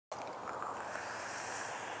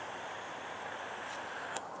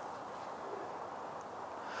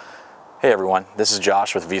Hey everyone, this is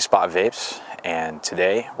Josh with Vspot Vapes, and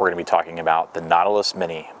today we're going to be talking about the Nautilus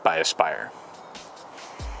Mini by Aspire.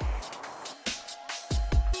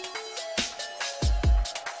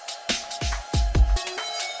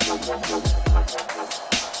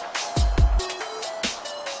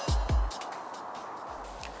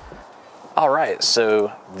 Alright,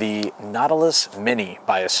 so the Nautilus Mini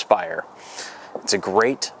by Aspire. It's a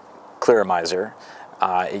great clearamizer.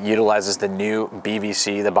 It utilizes the new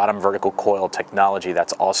BVC, the bottom vertical coil technology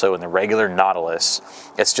that's also in the regular Nautilus.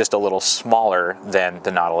 It's just a little smaller than the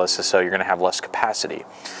Nautilus, so you're going to have less capacity.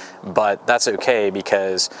 But that's okay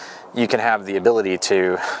because you can have the ability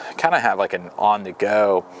to kind of have like an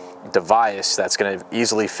on-the-go device that's going to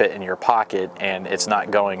easily fit in your pocket, and it's not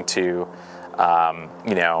going to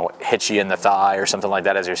you know, hit you in the thigh or something like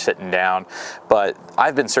that as you're sitting down. But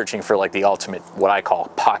I've been searching for like the ultimate, what I call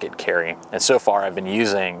pocket carry, and so far I've been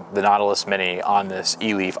using the Nautilus Mini on this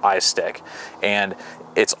e-leaf iStick, and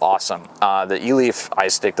it's awesome. The e-leaf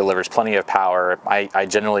iStick delivers plenty of power. I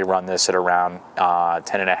generally run this at around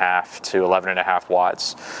 10.5 to 11.5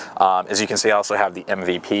 watts. As you can see, I also have the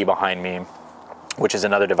MVP behind me, which is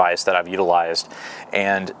another device that I've utilized.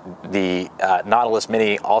 And the Nautilus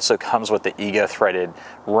Mini also comes with the Ego threaded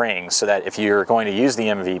ring, so that if you're going to use the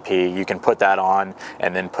MVP, you can put that on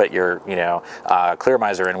and then put your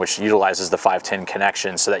clearamizer in, which utilizes the 510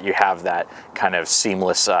 connection, so that you have that kind of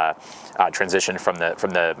seamless transition from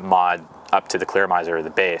the mod up to the clearamizer or the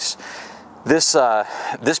base. This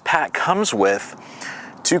pack comes with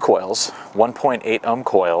two coils, 1.8 ohm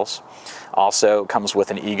coils. Also comes with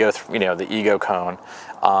an Ego, the Ego cone,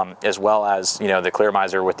 as well as the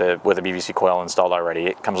clearamizer with a BVC coil installed already.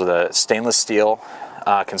 It comes with a stainless steel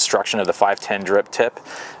construction of the 510 drip tip,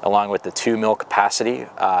 along with the 2 mil capacity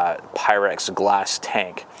Pyrex glass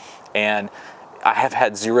tank. And I have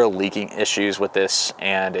had zero leaking issues with this,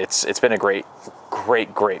 and it's been a great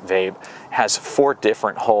vape. It has 4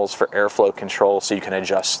 different holes for airflow control, so you can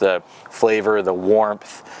adjust the flavor, the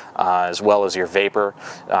warmth, as well as your vapor.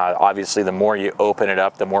 Obviously, the more you open it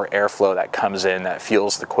up, the more airflow that comes in, that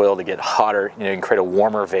fuels the coil to get hotter. You can create a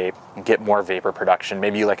warmer vape and get more vapor production.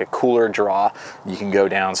 Maybe you like a cooler draw, you can go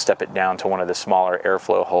down, step it down to one of the smaller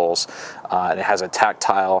airflow holes. And it has a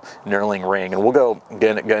tactile knurling ring, and we'll go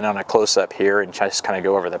get on a close-up here and just kind of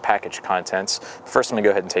go over the package contents. First, I'm gonna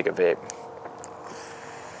go ahead and take a vape.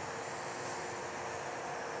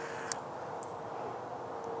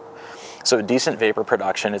 So decent vapor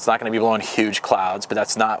production. It's not going to be blowing huge clouds, but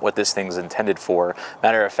that's not what this thing's intended for.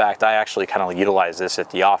 Matter of fact, I actually kind of utilize this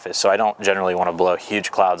at the office, so I don't generally want to blow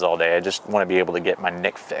huge clouds all day. I just want to be able to get my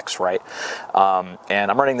nick fix, right?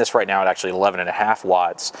 And I'm running this right now at actually 11.5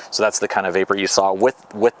 watts, so that's the kind of vapor you saw with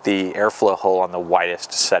the airflow hole on the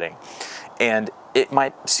widest setting. And it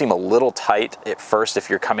might seem a little tight at first if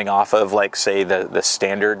you're coming off of, like, say, the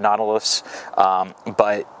standard Nautilus,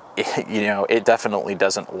 but it definitely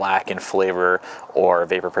doesn't lack in flavor or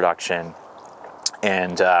vapor production.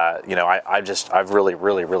 And I've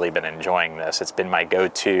really been enjoying this. It's been my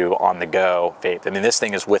go-to on-the-go vape. I mean, this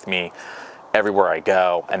thing is with me everywhere I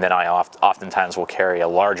go, and then I oftentimes will carry a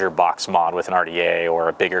larger box mod with an RDA or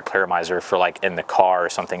a bigger clearamizer for like in the car or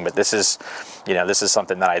something. But this is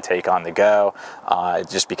something that I take on the go,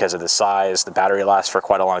 just because of the size. The battery lasts for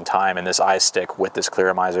quite a long time, and this iStick with this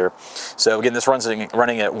clearamizer. So again, this running at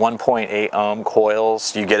 1.8 ohm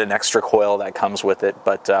coils. You get an extra coil that comes with it,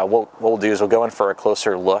 but what we'll do is we'll go in for a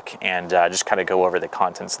closer look and just kind of go over the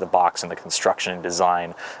contents of the box and the construction and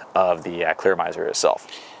design of the clearamizer itself.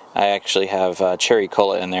 I actually have cherry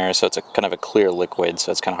cola in there, so it's a kind of a clear liquid,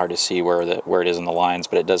 so it's kind of hard to see where it is in the lines,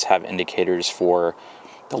 but it does have indicators for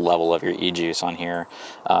the level of your e-juice on here,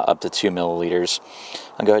 up to 2 milliliters.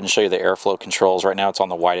 I'll go ahead and show you the airflow controls. Right now it's on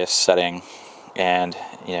the widest setting, and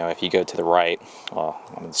if you go to the right, well,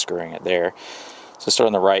 I'm unscrewing it there. So start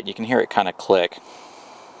on the right, you can hear it kind of click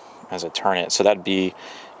as I turn it. So that'd be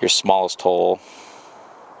your smallest hole,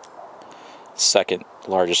 second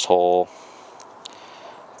largest hole,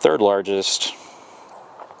 third largest,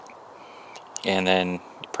 and then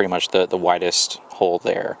pretty much the widest hole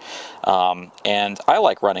there. And I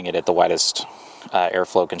like running it at the widest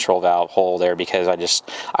airflow control valve hole there, because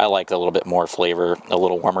I like a little bit more flavor, a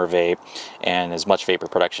little warmer vape, and as much vapor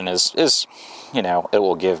production as it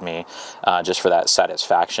will give me, just for that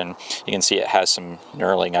satisfaction. You can see it has some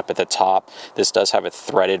knurling up at the top. This does have a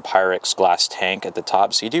threaded Pyrex glass tank at the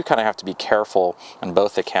top, so you do kind of have to be careful on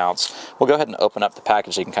both accounts. We'll go ahead and open up the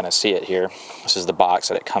package so you can kind of see it here. This is the box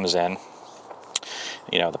that it comes in.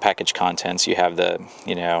 The package contents. You have the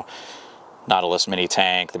Nautilus Mini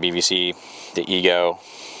tank, the BVC, the Ego,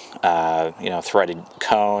 you know, threaded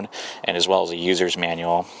cone, and as well as a user's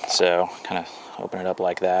manual. So kind of open it up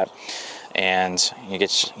like that, and you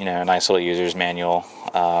get, you know, a nice little user's manual,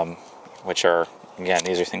 which are, again,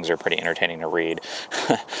 these are things that are pretty entertaining to read.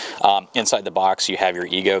 Inside the box, you have your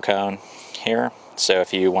ego cone here. So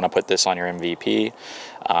if you want to put this on your MVP,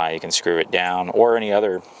 you can screw it down, or any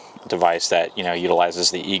other device that, you know,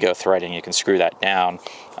 utilizes the ego threading, you can screw that down.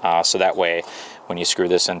 So that way, when you screw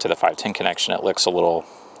this into the 510 connection, it looks a little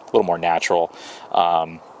more natural.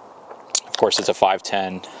 Of course, it's a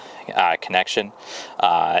 510 connection,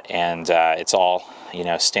 and it's all, you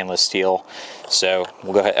know, stainless steel. So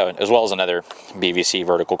we'll go ahead, as well as another BVC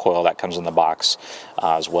vertical coil that comes in the box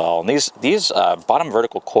as well. And these bottom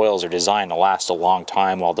vertical coils are designed to last a long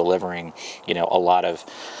time while delivering, you know, a lot of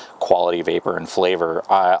quality vapor and flavor.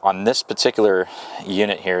 On this particular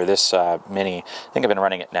unit here, this Mini, I think I've been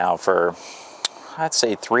running it now for, I'd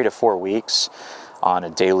say, 3 to 4 weeks on a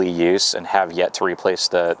daily use, and have yet to replace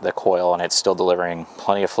the coil, and it's still delivering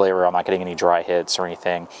plenty of flavor. I'm not getting any dry hits or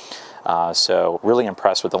anything. So really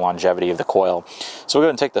impressed with the longevity of the coil. So we'll go ahead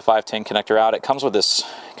and take the 510 connector out. It comes with this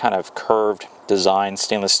kind of curved design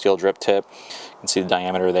stainless steel drip tip. You can see the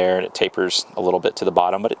diameter there, and it tapers a little bit to the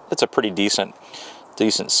bottom, but it's a pretty decent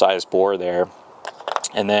sized bore there.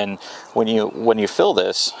 And then when you fill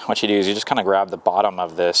this, what you do is you just kind of grab the bottom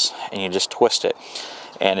of this and you just twist it,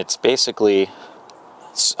 and it's basically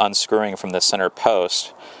unscrewing from the center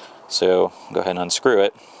post. So go ahead and unscrew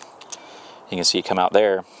it. You can see it come out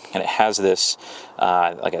there, and it has this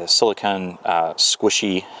like a silicone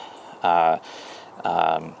squishy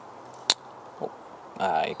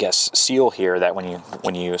I guess seal here, that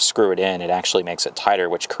when you screw it in, it actually makes it tighter,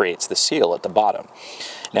 which creates the seal at the bottom.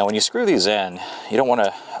 Now when you screw these in, you don't want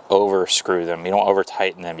to over screw them, you don't over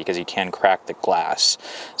tighten them, because you can crack the glass.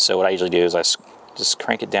 So what I usually do is I just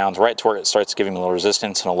crank it down right to where it starts giving me a little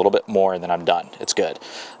resistance, and a little bit more, and then I'm done. It's good.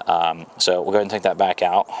 So we'll go ahead and take that back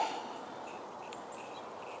out.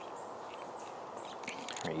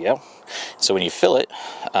 There you go. So when you fill it,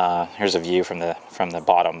 here's a view from the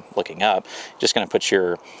bottom looking up. You're just going to put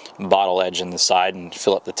your bottle edge in the side and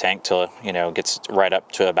fill up the tank till, you know, it gets right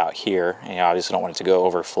up to about here. And you obviously don't want it to go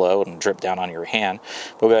overflow and drip down on your hand.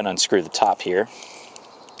 We'll go ahead and unscrew the top here.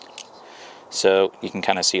 So you can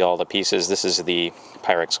kind of see all the pieces. This is the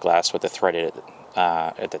Pyrex glass with the threaded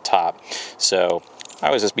at the top. So I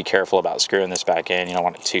always just be careful about screwing this back in. You don't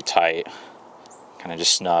want it too tight, kind of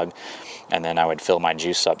just snug. And then I would fill my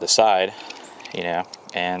juice up the side, you know,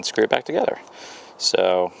 and screw it back together.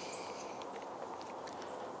 So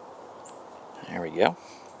there we go.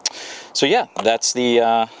 So yeah, that's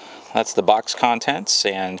the box contents,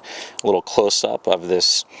 and a little close-up of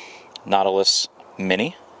this Nautilus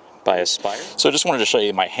Mini by Aspire. So I just wanted to show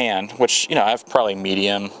you my hand, which, you know, I have probably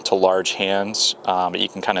medium to large hands, but you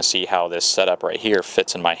can kind of see how this setup right here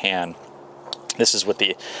fits in my hand. This is with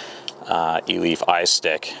the eLeaf eye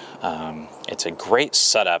stick. It's a great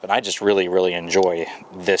setup, and I just really enjoy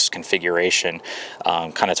this configuration.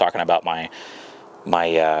 Kind of talking about my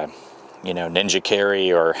you know, ninja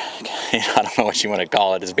carry, or I don't know what you want to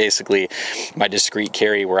call it, is basically my discrete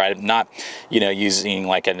carry, where I'm not, you know, using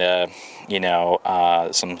like a you know,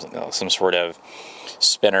 some sort of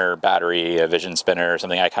spinner battery, a vision spinner or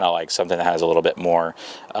something. I kind of like something that has a little bit more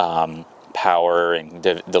power and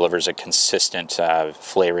delivers a consistent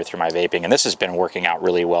flavor through my vaping, and this has been working out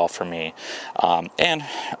really well for me.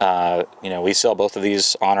 You know, we sell both of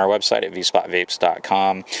these on our website at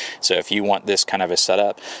vspotvapes.com. So if you want this kind of a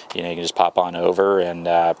setup, you know, you can just pop on over and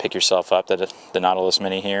pick yourself up the Nautilus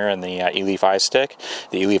Mini here and the eLeaf eye stick.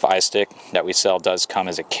 The eLeaf eye stick that we sell does come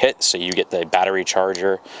as a kit, so you get the battery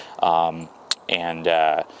charger,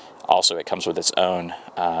 also it comes with its own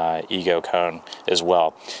ego cone as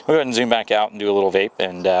well. We'll go ahead and zoom back out and do a little vape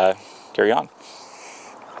and carry on.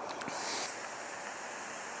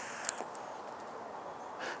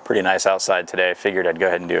 Pretty nice outside today. Figured I'd go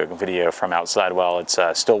ahead and do a video from outside while it's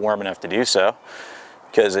still warm enough to do so,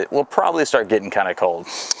 because it will probably start getting kind of cold.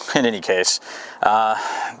 In any case,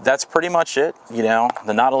 that's pretty much it. You know,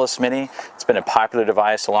 the Nautilus Mini, it's been a popular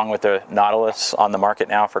device along with the Nautilus on the market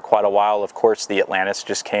now for quite a while. Of course, the Atlantis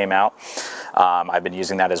just came out. I've been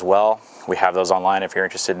using that as well. We have those online if you're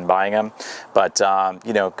interested in buying them. But,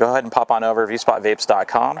 you know, go ahead and pop on over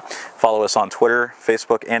vspotvapes.com. Follow us on Twitter,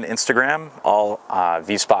 Facebook, and Instagram, all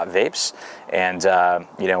Vspot Vapes. And,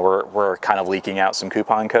 you know, we're kind of leaking out some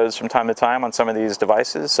coupon codes from time to time on some of these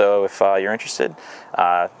devices. So if you're interested,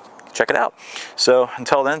 check it out. So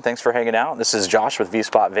until then, thanks for hanging out. This is Josh with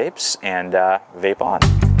Vspot Vapes, and vape on.